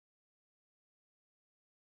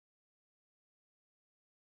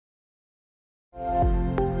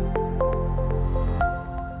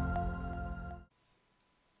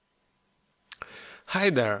Hi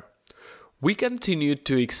there! We continue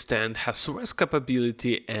to extend Hasura's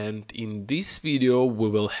capability, and in this video we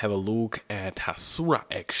will have a look at Hasura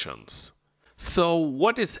Actions. So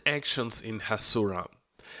what is Actions in Hasura?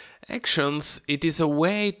 Actions, it is a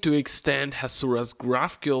way to extend Hasura's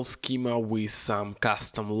GraphQL schema with some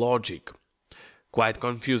custom logic. Quite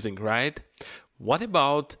confusing, right? What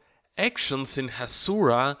about actions in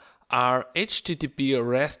Hasura are HTTP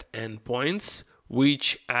REST endpoints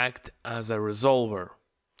which act as a resolver.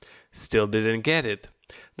 Still didn't get it.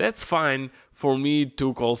 That's fine, for me it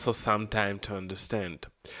took also some time to understand.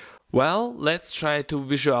 Well, let's try to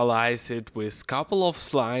visualize it with a couple of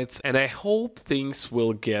slides, and I hope things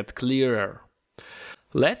will get clearer.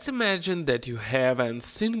 Let's imagine that you have a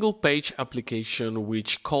single page application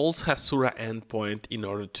which calls Hasura endpoint in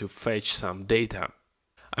order to fetch some data.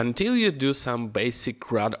 Until you do some basic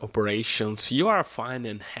CRUD operations, you are fine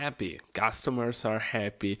and happy, customers are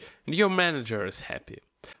happy, and your manager is happy.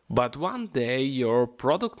 But one day your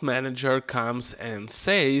product manager comes and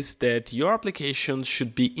says that your application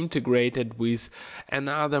should be integrated with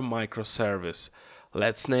another microservice.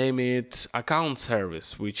 Let's name it Account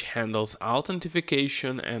Service, which handles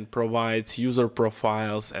authentication and provides user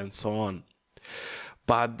profiles and so on.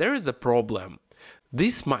 But there is a problem.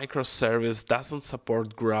 This microservice doesn't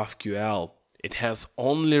support GraphQL. It has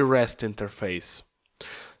only REST interface.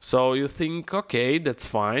 So you think, okay, that's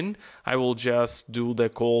fine. I will just do the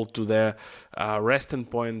call to the REST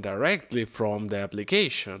endpoint directly from the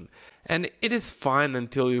application. And it is fine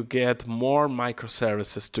until you get more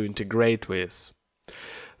microservices to integrate with.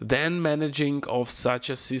 Then managing of such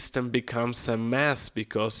a system becomes a mess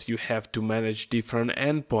because you have to manage different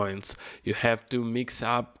endpoints. You have to mix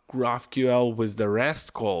up GraphQL with the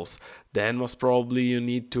REST calls. Then most probably you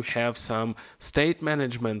need to have some state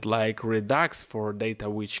management like Redux for data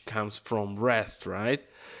which comes from REST, right?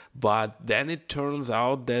 But then it turns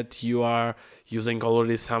out that you are using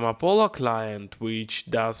already some Apollo client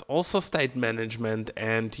which does also state management,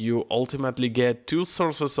 and you ultimately get two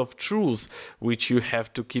sources of truth which you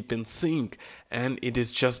have to keep in sync, and it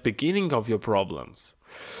is just beginning of your problems.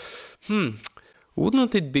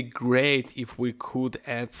 Wouldn't it be great if we could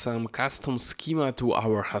add some custom schema to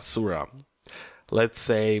our Hasura? Let's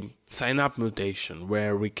say sign up mutation,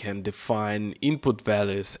 where we can define input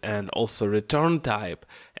values and also return type,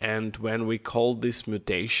 and when we call this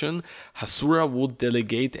mutation, Hasura would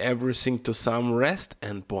delegate everything to some REST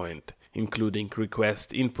endpoint, including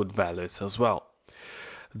request input values as well.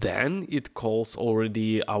 Then it calls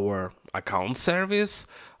already our account service,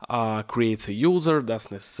 creates a user,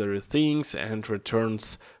 does necessary things, and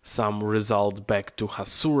returns some result back to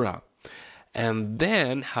Hasura. And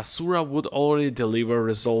then Hasura would already deliver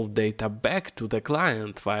resolved data back to the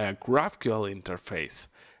client via GraphQL interface.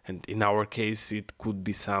 And in our case, it could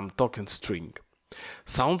be some token string.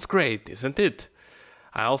 Sounds great, isn't it?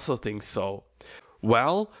 I also think so.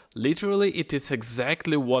 Well, literally it is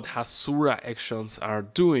exactly what Hasura Actions are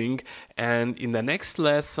doing, and in the next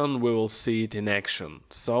lesson we will see it in action.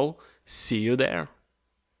 So, see you there!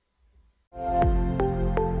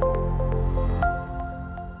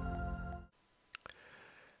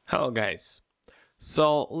 Hello guys!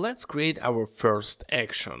 So let's create our first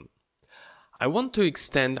action. I want to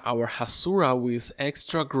extend our Hasura with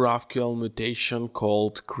extra GraphQL mutation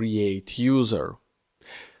called createUser.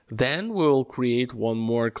 Then we will create one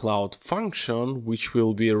more cloud function which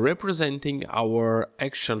will be representing our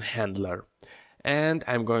action handler. And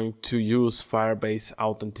I'm going to use Firebase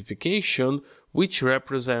authentication, which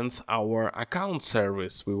represents our account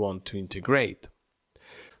service we want to integrate.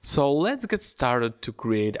 So let's get started to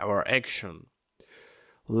create our action.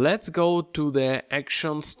 Let's go to the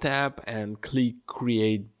Actions tab and click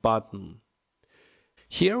Create button.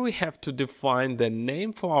 Here we have to define the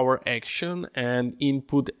name for our action and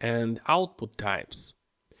input and output types.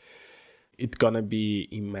 It's gonna be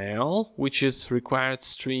email, which is required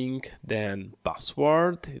string, then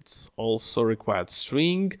password, it's also required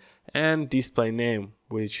string, and display name,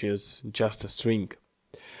 which is just a string.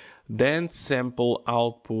 Then sample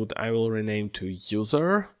output I will rename to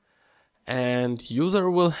user, and user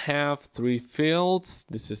will have three fields.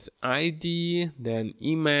 This is ID, then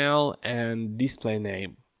email, and display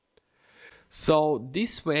name. So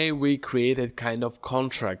this way we created kind of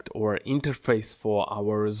contract or interface for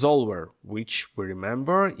our resolver, which we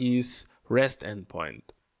remember is REST endpoint.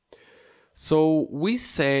 So we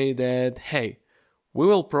say that, hey, we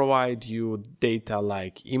will provide you data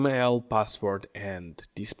like email, password, and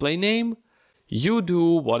display name. You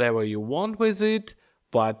do whatever you want with it,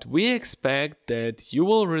 but we expect that you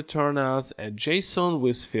will return us a JSON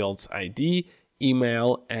with fields ID,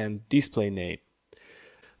 email, and display name.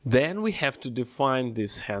 Then we have to define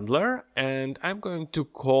this handler, and I'm going to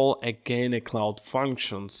call again a cloud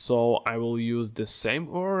function, so I will use the same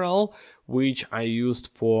URL which I used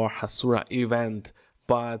for Hasura event,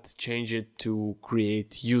 but change it to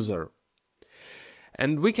create user.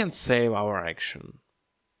 And we can save our action.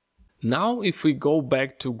 Now if we go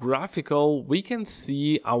back to GraphQL, we can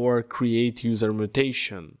see our create user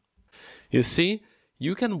mutation. You see,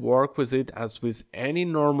 you can work with it as with any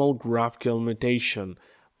normal GraphQL mutation,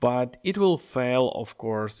 but it will fail, of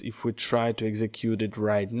course, if we try to execute it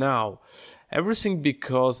right now. Everything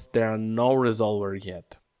because there are no resolver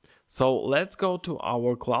yet. So let's go to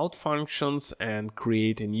our cloud functions and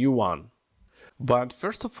create a new one. But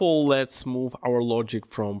first of all, let's move our logic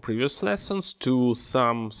from previous lessons to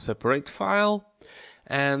some separate file.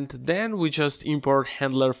 And then we just import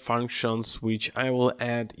handler functions, which I will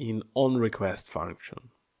add in onRequest function.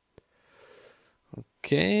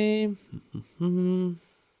 Okay.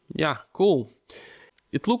 Yeah, cool.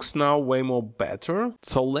 It looks now way more better.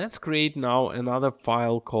 So let's create now another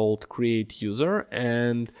file called create user,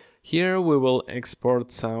 and here we will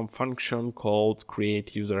export some function called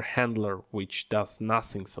create user handler, which does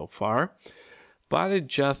nothing so far, but it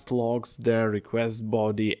just logs the request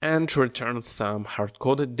body and returns some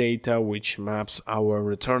hard-coded data which maps our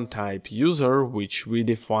return type user, which we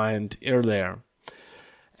defined earlier.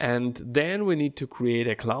 And then we need to create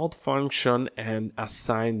a cloud function and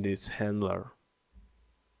assign this handler.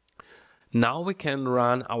 Now we can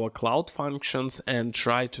run our cloud functions and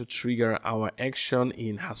try to trigger our action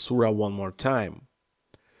in Hasura one more time.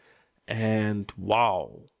 And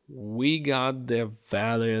wow, we got the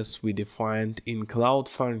values we defined in cloud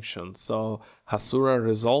function, so Hasura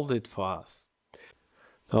resolved it for us.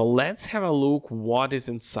 So let's have a look what is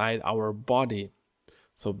inside our body.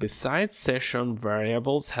 So besides session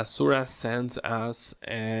variables, Hasura sends us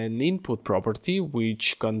an input property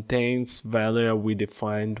which contains value we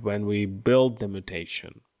defined when we built the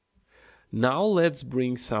mutation. Now let's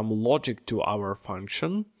bring some logic to our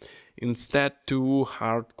function. Instead to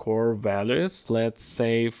hardcore values, let's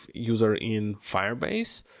save user in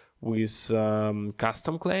Firebase with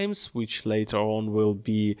custom claims, which later on will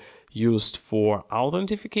be used for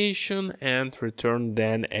authentication, and return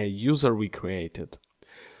then a user we created.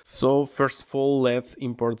 So first of all, let's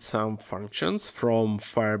import some functions from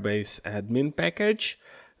Firebase admin package.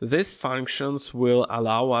 These functions will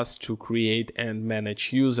allow us to create and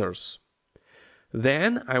manage users.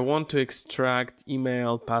 Then I want to extract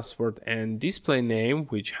email, password, and display name,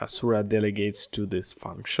 which Hasura delegates to this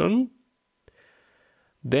function.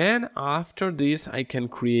 Then after this, I can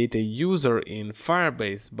create a user in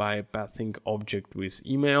Firebase by passing object with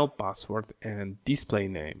email, password, and display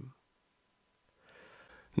name.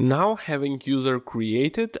 Now having user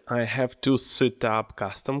created, I have to set up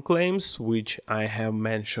custom claims, which I have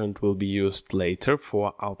mentioned will be used later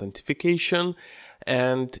for authentication,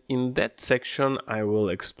 and in that section I will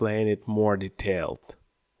explain it more detailed.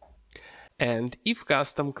 And if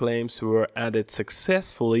custom claims were added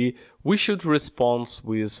successfully, we should respond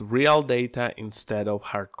with real data instead of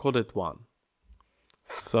hard-coded one.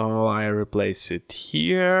 So I replace it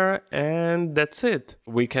here, and that's it.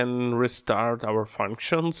 We can restart our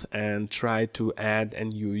functions and try to add a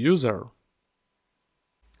new user.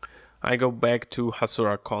 I go back to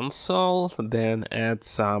Hasura console, then add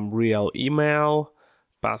some real email,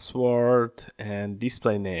 password, and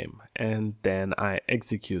display name, and then I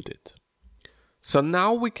execute it. So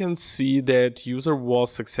now we can see that user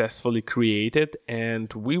was successfully created,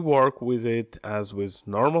 and we work with it as with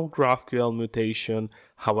normal GraphQL mutation.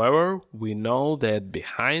 However, we know that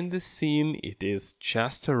behind the scene it is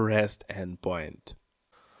just a REST endpoint.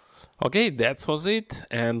 Okay, that was it,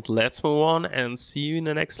 and let's move on and see you in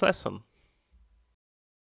the next lesson.